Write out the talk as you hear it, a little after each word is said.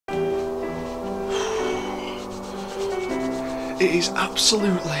it is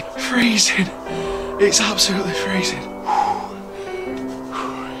absolutely freezing. It's absolutely freezing.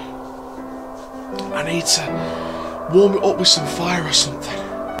 I need to warm it up with some fire or something.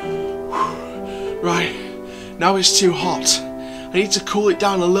 Right, now it's too hot. I need to cool it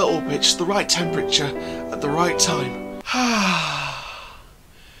down a little bit, just the right temperature at the right time.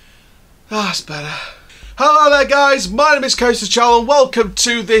 That's better. Hello there guys, my name is Coaster Chall and welcome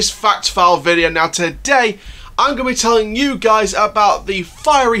to this fact file video. Now today I'm going to be telling you guys about the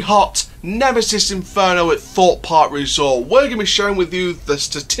fiery hot Nemesis Inferno at Thorpe Park Resort. We're going to be sharing with you the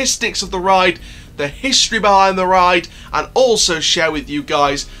statistics of the ride, the history behind the ride, and also share with you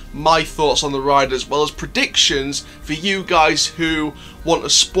guys my thoughts on the ride, as well as predictions for you guys who want a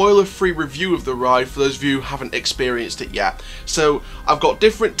spoiler-free review of the ride for those of you who haven't experienced it yet. So I've got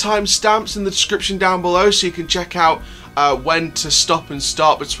different timestamps in the description down below, so you can check out when to stop and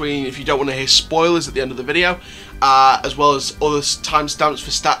start between if you don't want to hear spoilers at the end of the video, as well as other timestamps for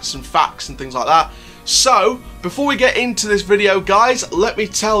stats and facts and things like that. So, before we get into this video guys, let me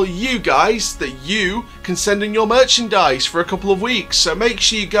tell you guys that you can send in your merchandise for a couple of weeks. So make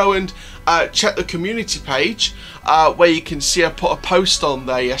sure you go and check the community page where you can see I put a post on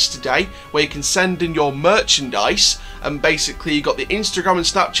there yesterday where you can send in your merchandise, and basically you got the Instagram and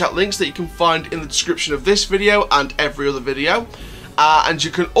Snapchat links that you can find in the description of this video and every other video. And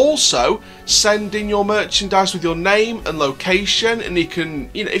you can also send in your merchandise with your name and location, and you can,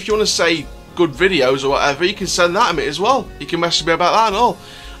 if you want to say good videos or whatever, you can send that to me as well. You can message me about that and all.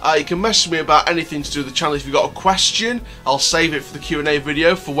 You can message me about anything to do with the channel. If you've got a question, I'll save it for the Q&A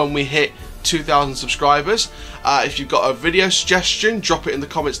video for when we hit 2,000 subscribers. If you've got a video suggestion, drop it in the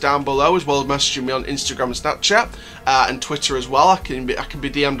comments down below, as well as messaging me on Instagram and Snapchat and Twitter as well. I can be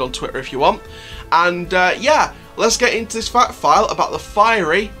DM'd on Twitter if you want. And yeah, let's get into this fact file about the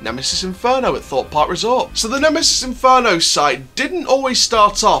fiery Nemesis Inferno at Thorpe Park Resort. So the Nemesis Inferno site didn't always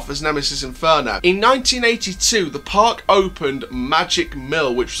start off as Nemesis Inferno. In 1982, the park opened Magic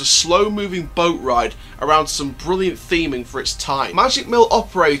Mill, which was a slow-moving boat ride around some brilliant theming for its time. Magic Mill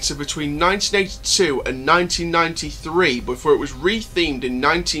operated between 1982 and 1993 before it was rethemed in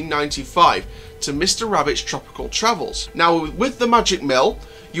 1995 to Mr. Rabbit's Tropical Travels. Now, with the Magic Mill,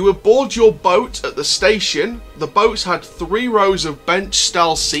 you would board your boat at the station. The boats had 3 rows of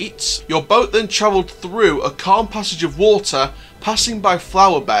bench-style seats. Your boat then travelled through a calm passage of water, passing by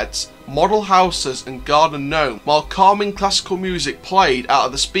flower beds, model houses and garden gnomes, while calming classical music played out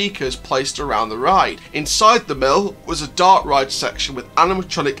of the speakers placed around the ride. Inside the mill was a dark ride section with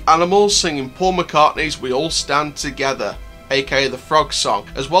animatronic animals singing Paul McCartney's We All Stand Together, aka the Frog Song.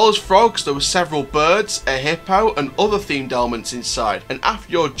 As well as frogs, there were several birds, a hippo and other themed elements inside. And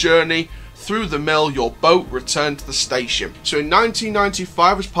after your journey through the mill, your boat returned to the station. So in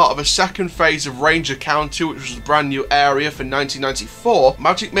 1995, as part of a second phase of Ranger County, which was a brand new area for 1994,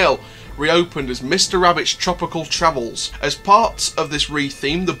 Magic Mill reopened as Mr. Rabbit's Tropical Travels. As part of this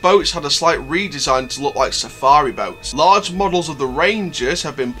retheme, the boats had a slight redesign to look like safari boats. Large models of the Rangers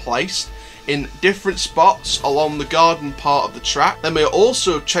have been placed in different spots along the garden part of the track. They may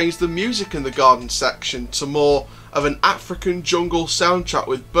also have changed the music in the garden section to more of an African jungle soundtrack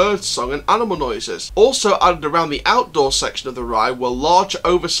with birdsong and animal noises. Also added around the outdoor section of the ride were large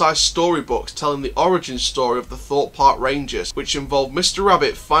oversized storybooks telling the origin story of the Thorpe Park Rangers, which involved Mr.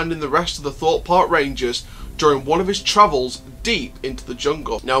 Rabbit finding the rest of the Thorpe Park Rangers during one of his travels deep into the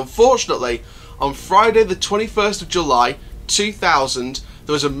jungle. Now unfortunately, on Friday the 21st of July 2000,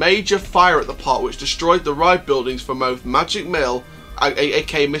 there was a major fire at the park which destroyed the ride buildings for both Magic Mill,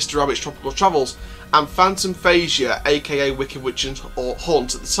 aka Mr. Rabbit's Tropical Travels, and Phantom Phasia, aka Wicked Witch or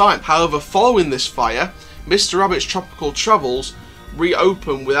Haunt at the time. However, following this fire, Mr. Rabbit's Tropical Travels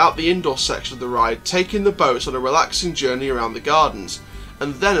reopened without the indoor section of the ride, taking the boats on a relaxing journey around the gardens.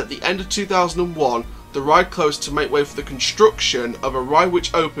 And then at the end of 2001, the ride closed to make way for the construction of a ride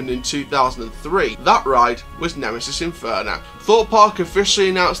which opened in 2003. That ride was Nemesis Inferno. Thorpe Park officially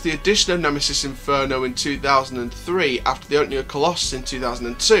announced the addition of Nemesis Inferno in 2003 after the opening of Colossus in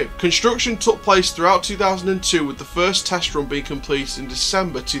 2002. Construction took place throughout 2002, with the first test run being completed in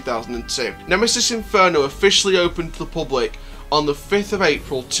December 2002. Nemesis Inferno officially opened to the public on the 5th of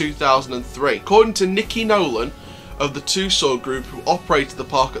April 2003. According to Nicky Nolan of the Tucson group who operated the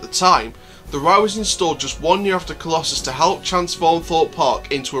park at the time, the ride was installed just 1 year after Colossus to help transform Thorpe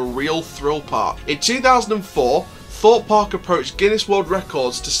Park into a real thrill park. In 2004, Thorpe Park approached Guinness World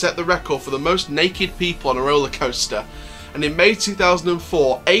Records to set the record for the most naked people on a roller coaster. And in May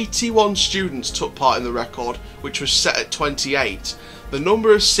 2004, 81 students took part in the record, which was set at 28. the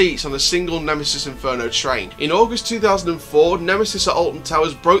number of seats on a single Nemesis Inferno train. In August 2004, Nemesis at Alton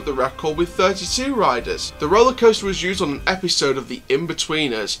Towers broke the record with 32 riders. The roller coaster was used on an episode of The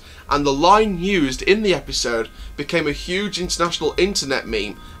In-Betweeners, and the line used in the episode became a huge international internet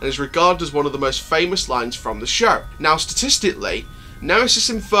meme and is regarded as one of the most famous lines from the show. Now, statistically, Nemesis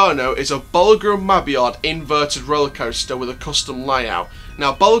Inferno is a Bolliger and Mabillard inverted roller coaster with a custom layout.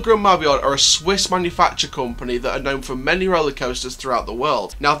 Now, Bolliger and Mabillard are a Swiss manufacture company that are known for many roller coasters throughout the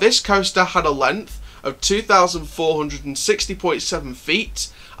world. Now, this coaster had a length of 2,460.7 feet,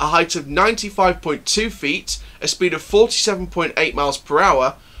 a height of 95.2 feet, a speed of 47.8 miles per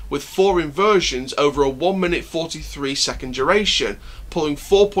hour, with 4 inversions over a 1 minute 43 second duration, pulling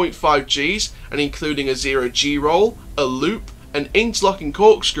 4.5 Gs and including a 0 G roll, a loop, and interlocking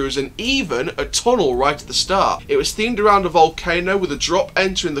corkscrews, and even a tunnel right at the start. It was themed around a volcano with a drop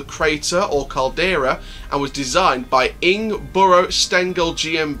entering the crater or caldera, and was designed by Ing Burrow Stengel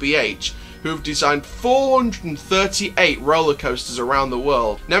GmbH, who have designed 438 roller coasters around the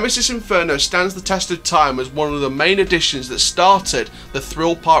world. Nemesis Inferno stands the test of time as one of the main additions that started the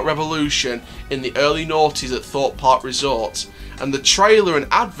thrill park revolution in the early noughties at Thorpe Park Resort, and the trailer and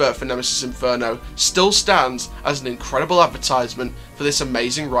advert for Nemesis Inferno still stands as an incredible advertisement for this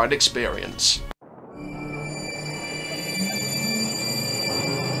amazing ride experience.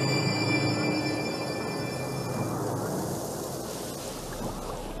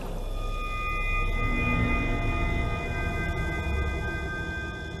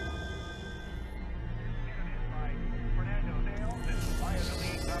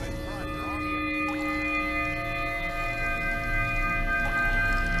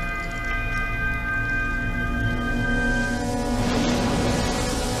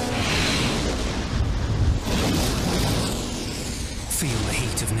 Feel the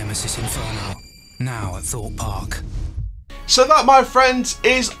heat of Nemesis Inferno, now at Thorpe Park. So that, my friends,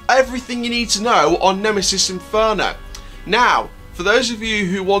 is everything you need to know on Nemesis Inferno. Now, for those of you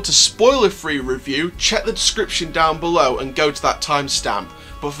who want a spoiler-free review, check the description down below and go to that timestamp.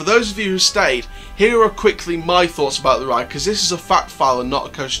 But for those of you who stayed, here are quickly my thoughts about the ride, because this is a fact file and not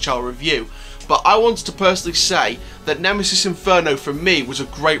a Coaster Chall review. But I wanted to personally say that Nemesis Inferno for me was a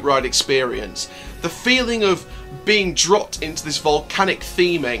great ride experience. The feeling of being dropped into this volcanic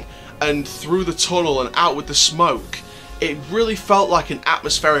theming and through the tunnel and out with the smoke, it really felt like an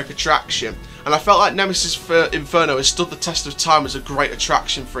atmospheric attraction, and I felt like Nemesis Inferno has stood the test of time as a great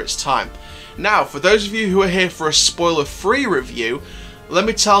attraction for its time. Now, for those of you who are here for a spoiler-free review, let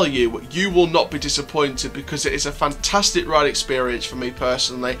me tell you, you will not be disappointed, because it is a fantastic ride experience for me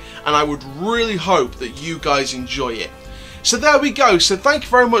personally, and I would really hope that you guys enjoy it. So there we go. So thank you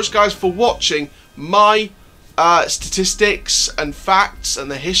very much, guys, for watching my statistics and facts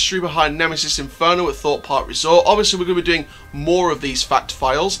and the history behind Nemesis Inferno at Thorpe Park Resort. Obviously, we're going to be doing more of these fact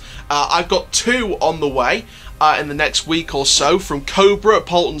files. I've got 2 on the way in the next week or so, from Cobra at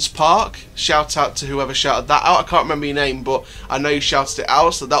Polton's Park. Shout out to whoever shouted that out. I can't remember your name, but I know you shouted it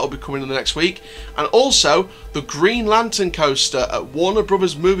out, so that will be coming in the next week. And also the Green Lantern coaster at Warner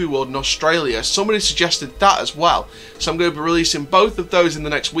Brothers Movie World in Australia. Somebody suggested that as well, so I'm going to be releasing both of those in the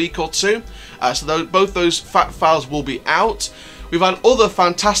next week or 2. So both those fact files will be out. We've had other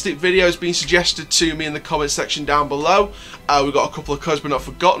fantastic videos being suggested to me in the comment section down below. We've got a couple of Coast But Not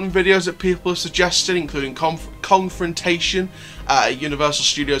Forgotten videos that people have suggested, including Confrontation at Universal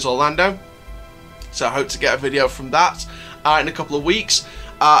Studios Orlando. So I hope to get a video from that in a couple of weeks.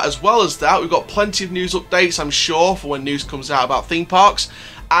 As well as that, we've got plenty of news updates, I'm sure, for when news comes out about theme parks.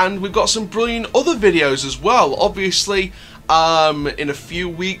 And we've got some brilliant other videos as well. Obviously, in a few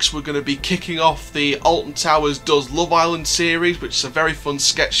weeks, we're going to be kicking off the Alton Towers Does Love Island series, which is a very fun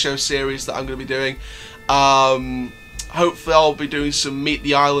sketch show series that I'm going to be doing. Hopefully I'll be doing some Meet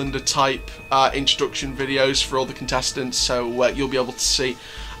the Islander type introduction videos for all the contestants, so you'll be able to see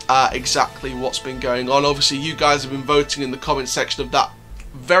exactly what's been going on. Obviously, you guys have been voting in the comment section of that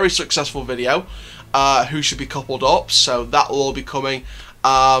very successful video, who should be coupled up, so that will all be coming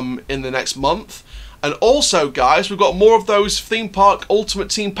in the next month. And also, guys, we've got more of those theme park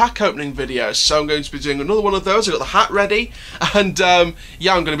Ultimate Team Pack opening videos, so I'm going to be doing another one of those. I've got the hat ready, and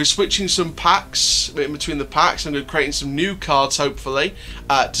yeah, I'm going to be switching some packs in between the packs. I'm going to be creating some new cards, hopefully,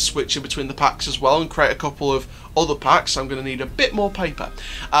 to switch in between the packs as well, and create a couple of other packs. I'm going to need a bit more paper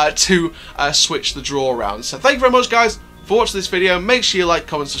to switch the draw around. So thank you very much, guys, for watching this video. Make sure you like,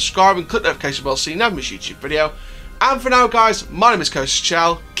 comment, subscribe, and click the notification bell so you never miss a YouTube video. And for now, guys, my name is Coaster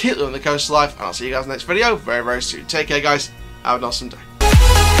Chall. Keep living the coaster life, and I'll see you guys in the next video very, very soon. Take care, guys. Have an awesome day.